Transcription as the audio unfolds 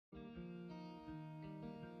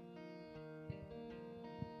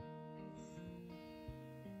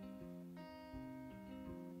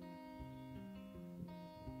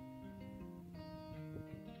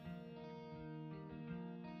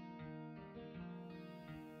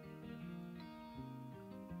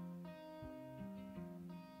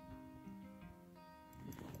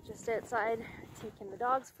just outside taking the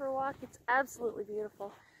dogs for a walk. It's absolutely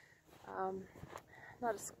beautiful.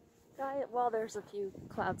 Not a sky, well, there's a few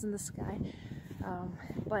clouds in the sky,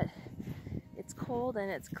 but it's cold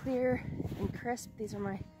and it's clear and crisp. These are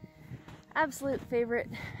my absolute favorite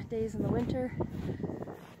days in the winter.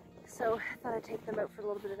 So I thought I'd take them out for a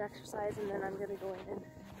little bit of exercise, and then I'm gonna go in and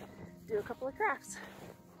do a couple of crafts.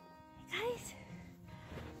 Hey guys.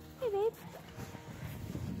 Hey babe.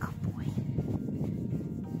 Good boy.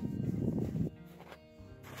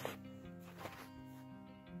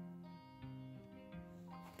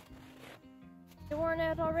 You worn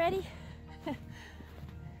out already? Come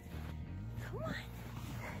on.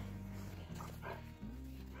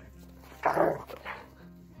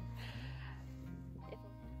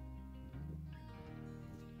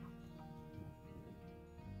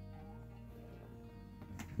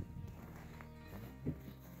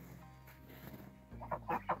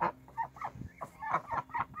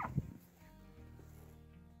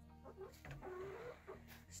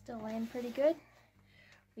 Still laying pretty good.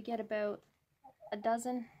 We get about a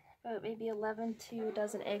dozen, about maybe 11 to a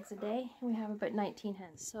dozen eggs a day. We have about 19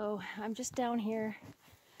 hens. So I'm just down here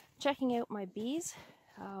checking out my bees.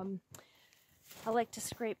 I like to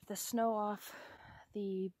scrape the snow off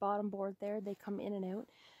the bottom board there. They come in and out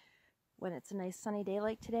when it's a nice sunny day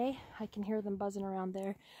like today. I can hear them buzzing around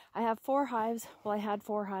there. I have 4 hives. Well, I had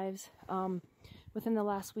 4 hives. Within the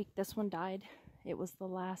last week, this one died. It was the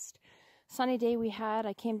last sunny day we had.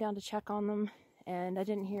 I came down to check on them, and I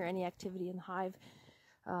didn't hear any activity in the hive.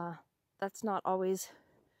 That's not always,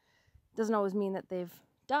 doesn't always mean that they've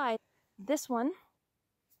died. This one,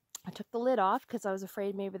 I took the lid off because I was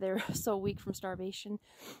afraid maybe they were so weak from starvation,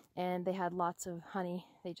 and they had lots of honey.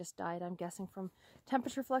 They just died, I'm guessing, from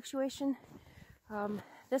temperature fluctuation.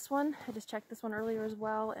 This one, I just checked this one earlier as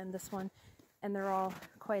well, and this one, and they're all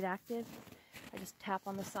quite active. I just tap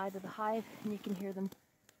on the side of the hive, and you can hear them.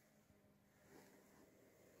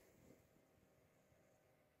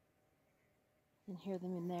 And hear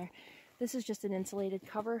them in there. This is just an insulated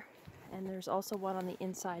cover, and there's also one on the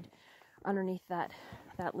inside underneath that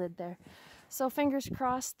lid there. So fingers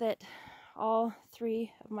crossed that all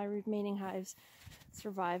 3 of my remaining hives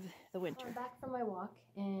survive the winter. So I'm back from my walk,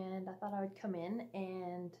 and I thought I would come in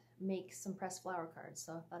and make some pressed flower cards.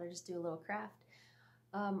 So I thought I'd just do a little craft.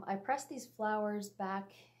 I pressed these flowers back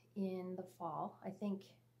in the fall, I think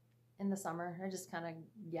in the summer. I just kind of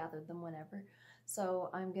gathered them whenever. So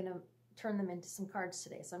I'm gonna turn them into some cards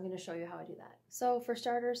today. So I'm going to show you how I do that. So for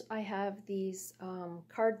starters, I have these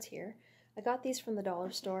cards here. I got these from the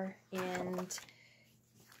dollar store, and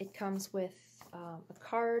it comes with a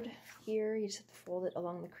card here. You just have to fold it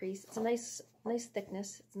along the crease. It's a nice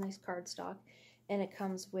thickness. It's a nice card stock, and it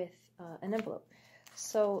comes with an envelope.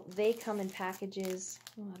 So they come in packages.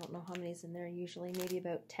 I don't know how many's in there usually. Maybe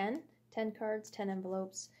about 10 cards, 10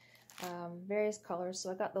 envelopes. Various colors, so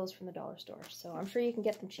I got those from the dollar store. So I'm sure you can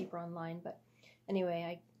get them cheaper online, but anyway,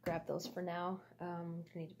 I grabbed those for now. I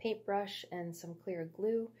need a paintbrush and some clear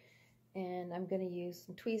glue, and I'm going to use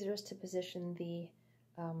some tweezers to position the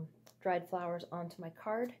dried flowers onto my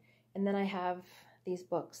card. And then I have these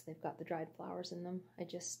books. They've got the dried flowers in them. I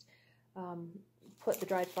just put the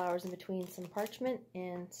dried flowers in between some parchment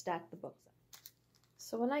and stack the books up.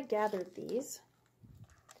 So when I gathered these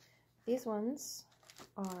ones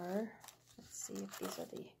are, let's see if these are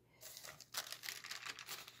the,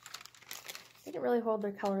 they didn't really hold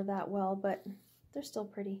their color that well, but they're still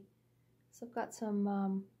pretty. So I've got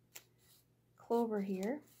some clover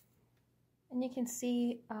here, and you can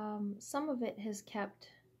see some of it has kept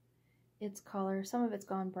its color, some of it's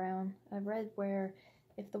gone brown. I've read where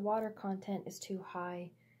if the water content is too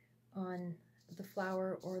high on the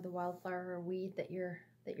flower or the wildflower or weed that you're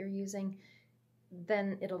using,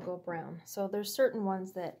 then it'll go brown. So there's certain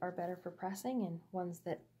ones that are better for pressing and ones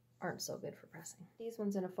that aren't so good for pressing. These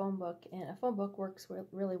ones in a foam book, and a foam book works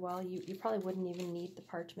really well. You probably wouldn't even need the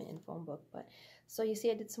parchment in foam book, but so you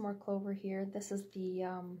see I did some more clover here. This is the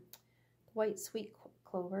white sweet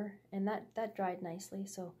clover, and that dried nicely,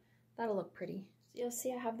 so that'll look pretty. So you'll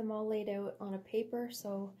see I have them all laid out on a paper,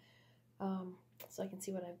 so I can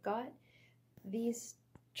see what I've got. These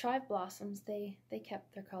chive blossoms, they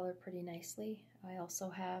kept their color pretty nicely. I also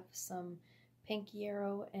have some pink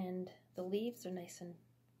yarrow, and the leaves are nice and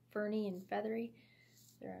ferny and feathery.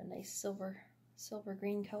 They're a nice silver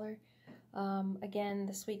green color. Again,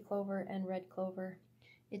 the sweet clover and red clover,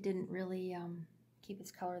 it didn't really keep its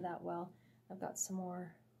color that well. I've got some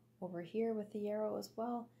more over here with the yarrow as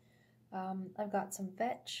well. I've got some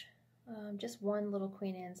vetch, just one little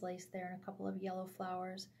Queen Anne's lace there, and a couple of yellow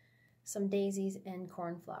flowers, some daisies, and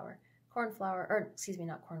cornflower. Or excuse me,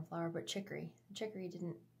 not cornflower, but chicory. Chicory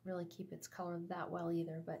didn't really keep its color that well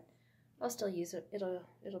either, but I'll still use it. It'll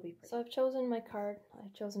be pretty. So I've chosen my card.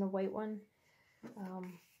 I've chosen a white one.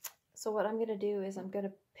 So what I'm going to do is I'm going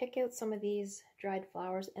to pick out some of these dried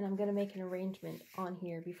flowers, and I'm going to make an arrangement on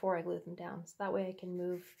here before I glue them down. So that way I can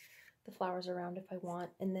move the flowers around if I want.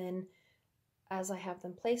 And then as I have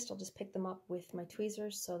them placed, I'll just pick them up with my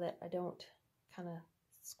tweezers so that I don't kind of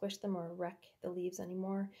squish them or wreck the leaves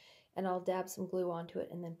anymore. And I'll dab some glue onto it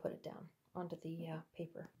and then put it down onto the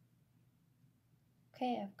paper.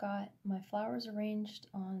 Okay, I've got my flowers arranged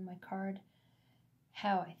on my card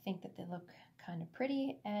how I think that they look kind of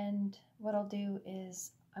pretty, and what I'll do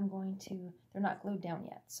is they're not glued down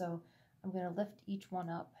yet, so I'm going to lift each one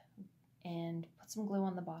up and put some glue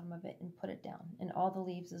on the bottom of it and put it down, and all the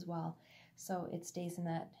leaves as well, so it stays in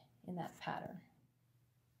that pattern.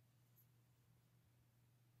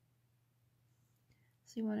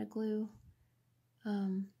 So you want to glue,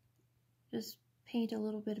 just paint a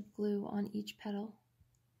little bit of glue on each petal.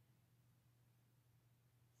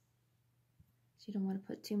 So you don't want to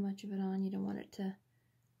put too much of it on. You don't want it to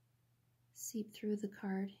seep through the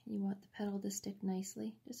card. You want the petal to stick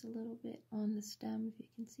nicely. Just a little bit on the stem if you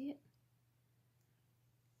can see it.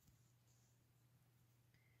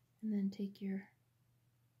 And then take your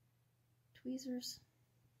tweezers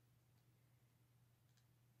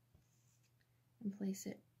and place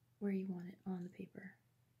it where you want it on the paper.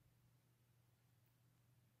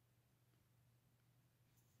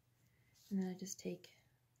 And then I just take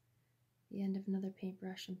the end of another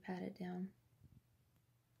paintbrush and pat it down.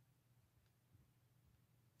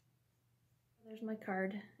 There's my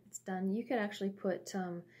card. It's done. You could actually put,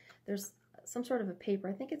 there's some sort of a paper,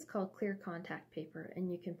 I think it's called clear contact paper, and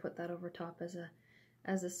you can put that over top as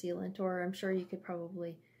a sealant, or I'm sure you could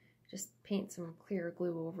probably just paint some clear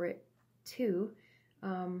glue over it too,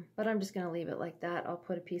 but I'm just going to leave it like that. I'll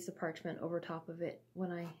put a piece of parchment over top of it when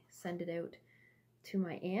I send it out to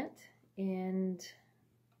my aunt, and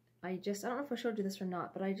I don't know if I showed you this or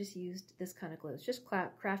not, but I just used this kind of glue. It's just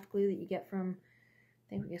craft glue that you get from, I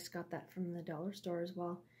think we just got that from the dollar store as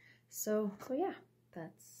well. So yeah,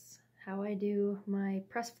 that's how I do my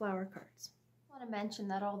pressed flower cards. I want to mention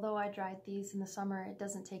that although I dried these in the summer, it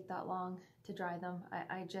doesn't take that long to dry them.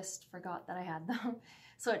 I just forgot that I had them.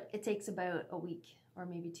 So it takes about a week or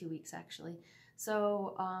maybe 2 weeks actually.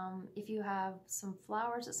 So if you have some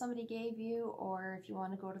flowers that somebody gave you, or if you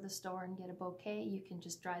want to go to the store and get a bouquet, you can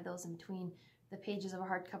just dry those in between the pages of a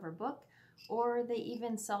hardcover book, or they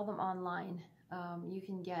even sell them online. You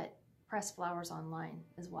can get pressed flowers online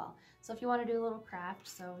as well. So if you want to do a little craft,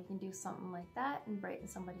 so you can do something like that and brighten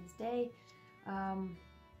somebody's day,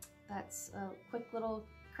 that's a quick little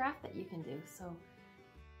craft that you can do. So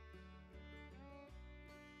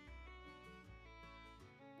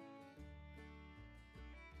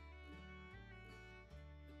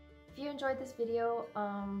if you enjoyed this video,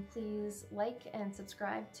 please like and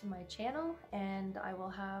subscribe to my channel, and I will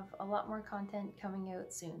have a lot more content coming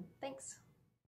out soon. Thanks!